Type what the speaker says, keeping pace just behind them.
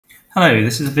Hello,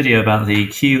 this is a video about the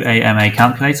QAMA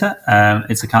calculator.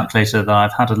 It's a calculator that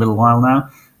I've had a little while now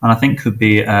and I think could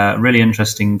be a really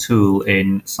interesting tool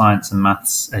in science and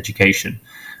maths education.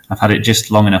 I've had it just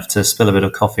long enough to spill a bit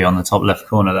of coffee on the top left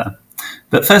corner there.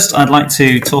 But first I'd like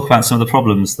to talk about some of the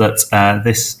problems that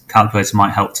this calculator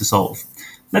might help to solve.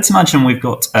 Let's imagine we've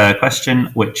got a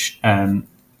question which,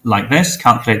 like this,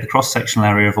 calculate the cross-sectional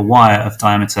area of a wire of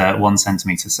diameter 1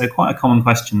 centimetre. So quite a common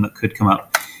question that could come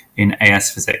up in AS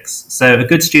physics. So a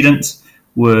good student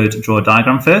would draw a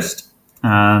diagram first,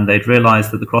 and they'd realise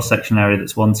that the cross-sectional area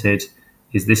that's wanted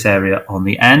is this area on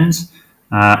the end,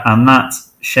 and that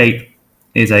shape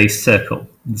is a circle.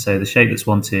 And so the shape that's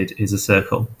wanted is a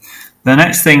circle. The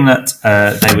next thing that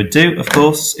they would do, of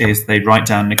course, is they'd write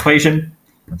down an equation,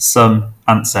 sum,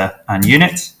 answer, and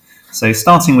unit. So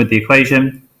starting with the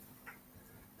equation,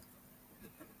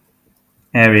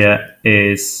 area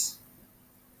is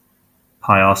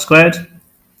pi r squared.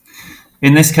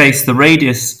 In this case, the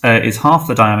radius is half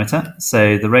the diameter,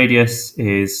 so the radius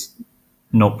is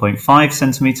 0.5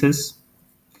 centimeters.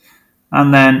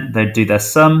 And then they'd do their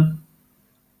sum.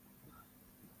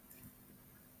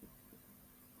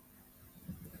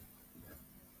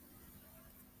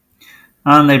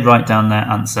 And they'd write down their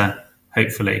answer,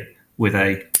 hopefully, with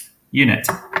a unit.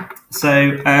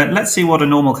 So let's see what a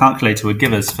normal calculator would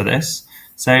give us for this.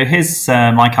 So here's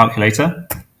my calculator.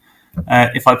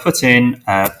 If I put in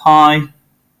pi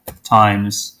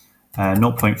times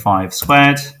 0.5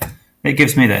 squared, it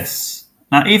gives me this.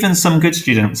 Now, even some good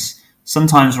students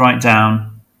sometimes write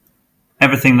down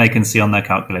everything they can see on their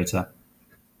calculator.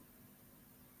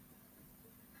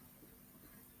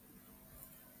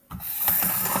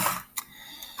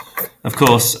 Of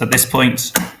course, at this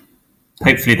point,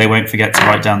 hopefully they won't forget to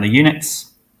write down the units.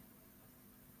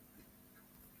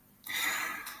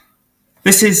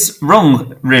 This is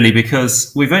wrong, really,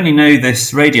 because we've only known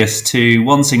this radius to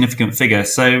one significant figure.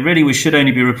 So really, we should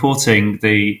only be reporting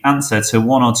the answer to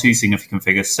one or two significant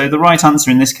figures. So the right answer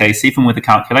in this case, even with the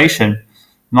calculation,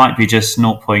 might be just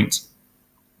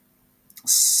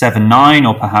 0.79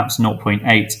 or perhaps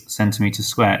 0.8 centimeters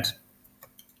squared.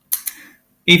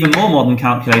 Even more modern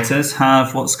calculators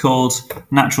have what's called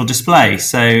natural display.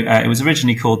 So it was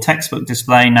originally called textbook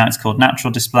display, now it's called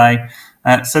natural display.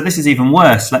 So this is even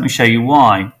worse. Let me show you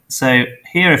why. So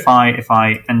here, if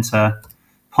I enter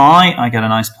pi, I get a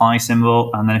nice pi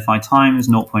symbol, and then if I times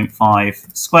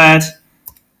 0.5 squared,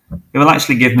 it will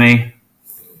actually give me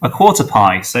a quarter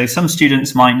pi. So some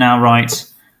students might now write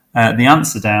the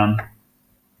answer down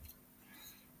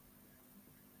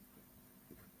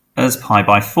as pi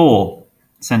by 4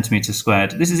 centimeters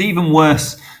squared. This is even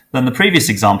worse than the previous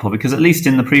example, because at least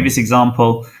in the previous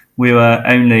example we were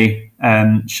only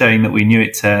showing that we knew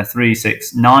it to 3,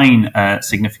 6, 9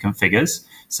 significant figures,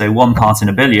 so 1 part in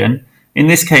a billion. In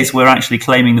this case, we're actually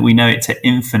claiming that we know it to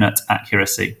infinite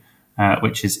accuracy,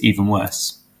 which is even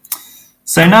worse.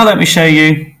 So now let me show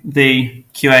you the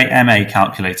QAMA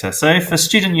calculator. So if a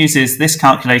student uses this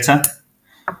calculator,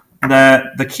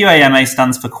 the QAMA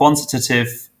stands for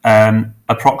Quantitative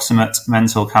Approximate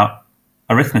Mental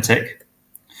Arithmetic.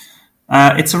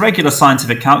 It's a regular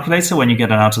scientific calculator when you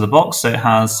get it out of the box, so it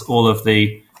has all of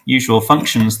the usual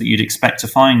functions that you'd expect to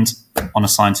find on a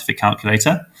scientific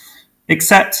calculator,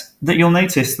 except that you'll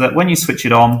notice that when you switch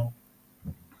it on,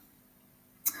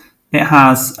 it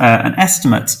has an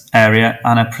estimate area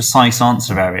and a precise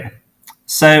answer area.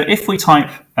 So if we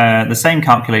type the same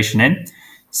calculation in,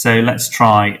 so let's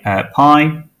try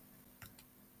pi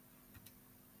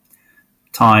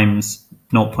times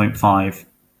 0.5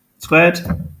 squared.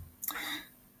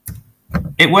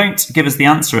 It won't give us the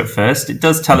answer at first. It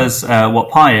does tell us what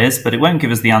pi is, but it won't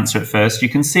give us the answer at first. You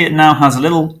can see it now has a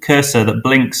little cursor that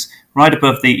blinks right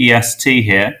above the EST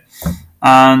here.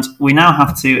 And we now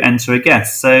have to enter a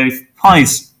guess. So pi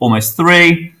is almost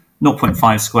 3.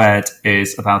 0.5 squared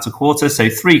is about a quarter. So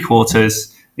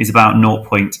 3/4 is about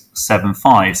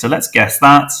 0.75. So let's guess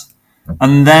that.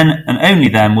 And then, and only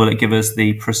then, will it give us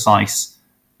the precise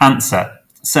answer.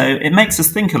 So it makes us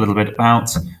think a little bit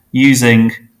about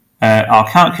using our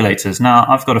calculators. Now,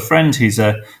 I've got a friend who's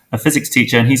a physics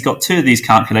teacher, and he's got 2 of these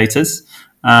calculators,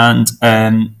 and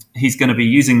he's going to be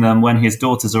using them when his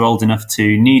daughters are old enough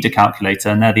to need a calculator,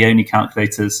 and they're the only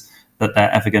calculators that they're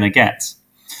ever going to get.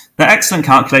 They're excellent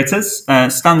calculators,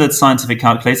 standard scientific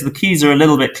calculator. The keys are a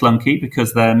little bit clunky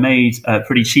because they're made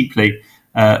pretty cheaply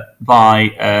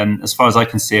by, as far as I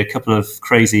can see, a couple of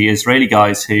crazy Israeli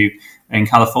guys in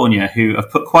California who have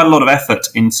put quite a lot of effort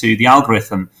into the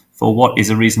algorithm for what is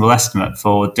a reasonable estimate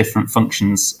for different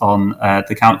functions on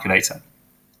the calculator.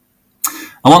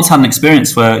 I once had an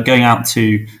experience where going out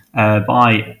to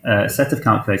buy a set of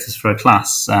calculators for a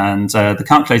class, and the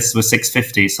calculators were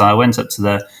 $6.50. So I went up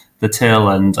to the till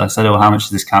and I said, "Oh, how much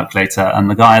is this calculator?" And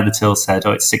the guy at the till said,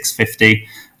 "Oh, it's $6.50."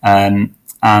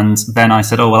 And then I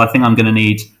said, "Oh, well, I think I'm going to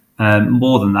need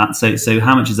more than that. So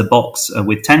how much is a box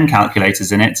with 10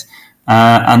 calculators in it?"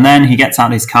 And then he gets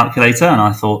out his calculator, and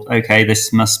I thought, okay,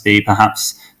 this must be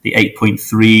perhaps the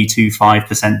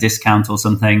 8.325% discount or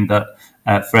something that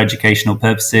for educational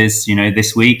purposes,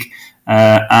 this week.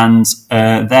 And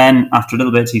then after a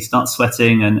little bit, he starts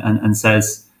sweating and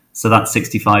says, "So that's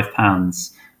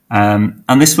 £65.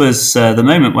 And this was the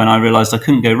moment when I realized I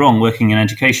couldn't go wrong working in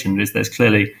education, because there's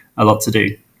clearly a lot to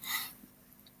do.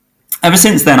 Ever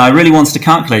since then, I really wanted a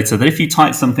calculator that if you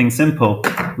type something simple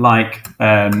like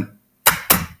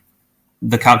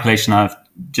the calculation I've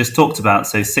just talked about,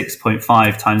 so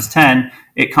 6.5 times 10,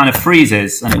 it kind of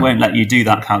freezes and it won't let you do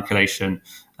that calculation.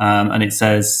 And it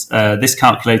says, this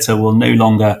calculator will no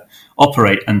longer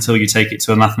operate until you take it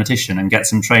to a mathematician and get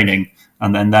some training,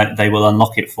 and then they will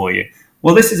unlock it for you.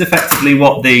 Well, this is effectively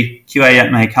what the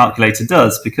QAMA calculator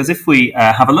does, because if we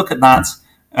have a look at that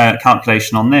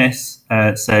calculation on this,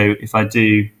 so if I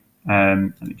do,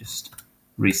 let me just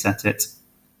reset it.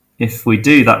 If we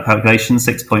do that calculation,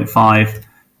 6.5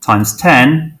 times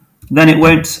 10, then it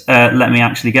won't let me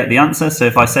actually get the answer. So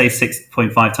if I say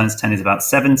 6.5 times 10 is about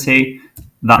 70,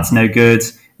 that's no good.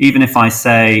 Even if I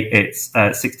say it's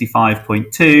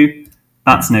 65.2,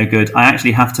 that's no good. I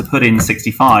actually have to put in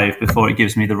 65 before it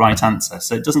gives me the right answer.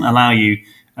 So it doesn't allow you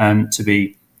to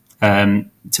be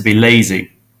lazy.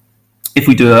 If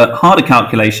we do a harder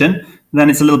calculation,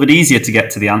 then it's a little bit easier to get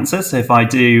to the answer. So if I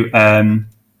do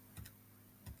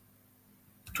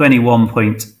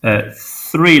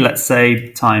 21.3, let's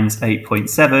say, times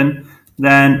 8.7,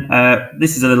 then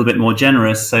this is a little bit more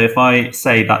generous. So if I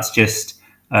say that's just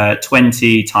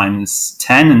 20 times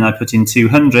 10 and I put in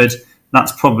 200,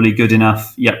 that's probably good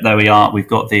enough. Yep, there we are. We've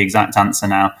got the exact answer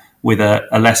now with a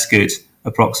less good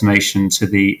approximation to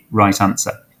the right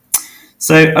answer.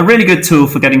 So a really good tool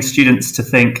for getting students to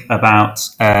think about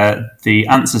the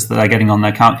answers that they're getting on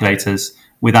their calculators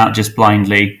without just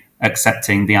blindly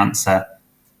accepting the answer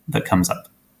that comes up.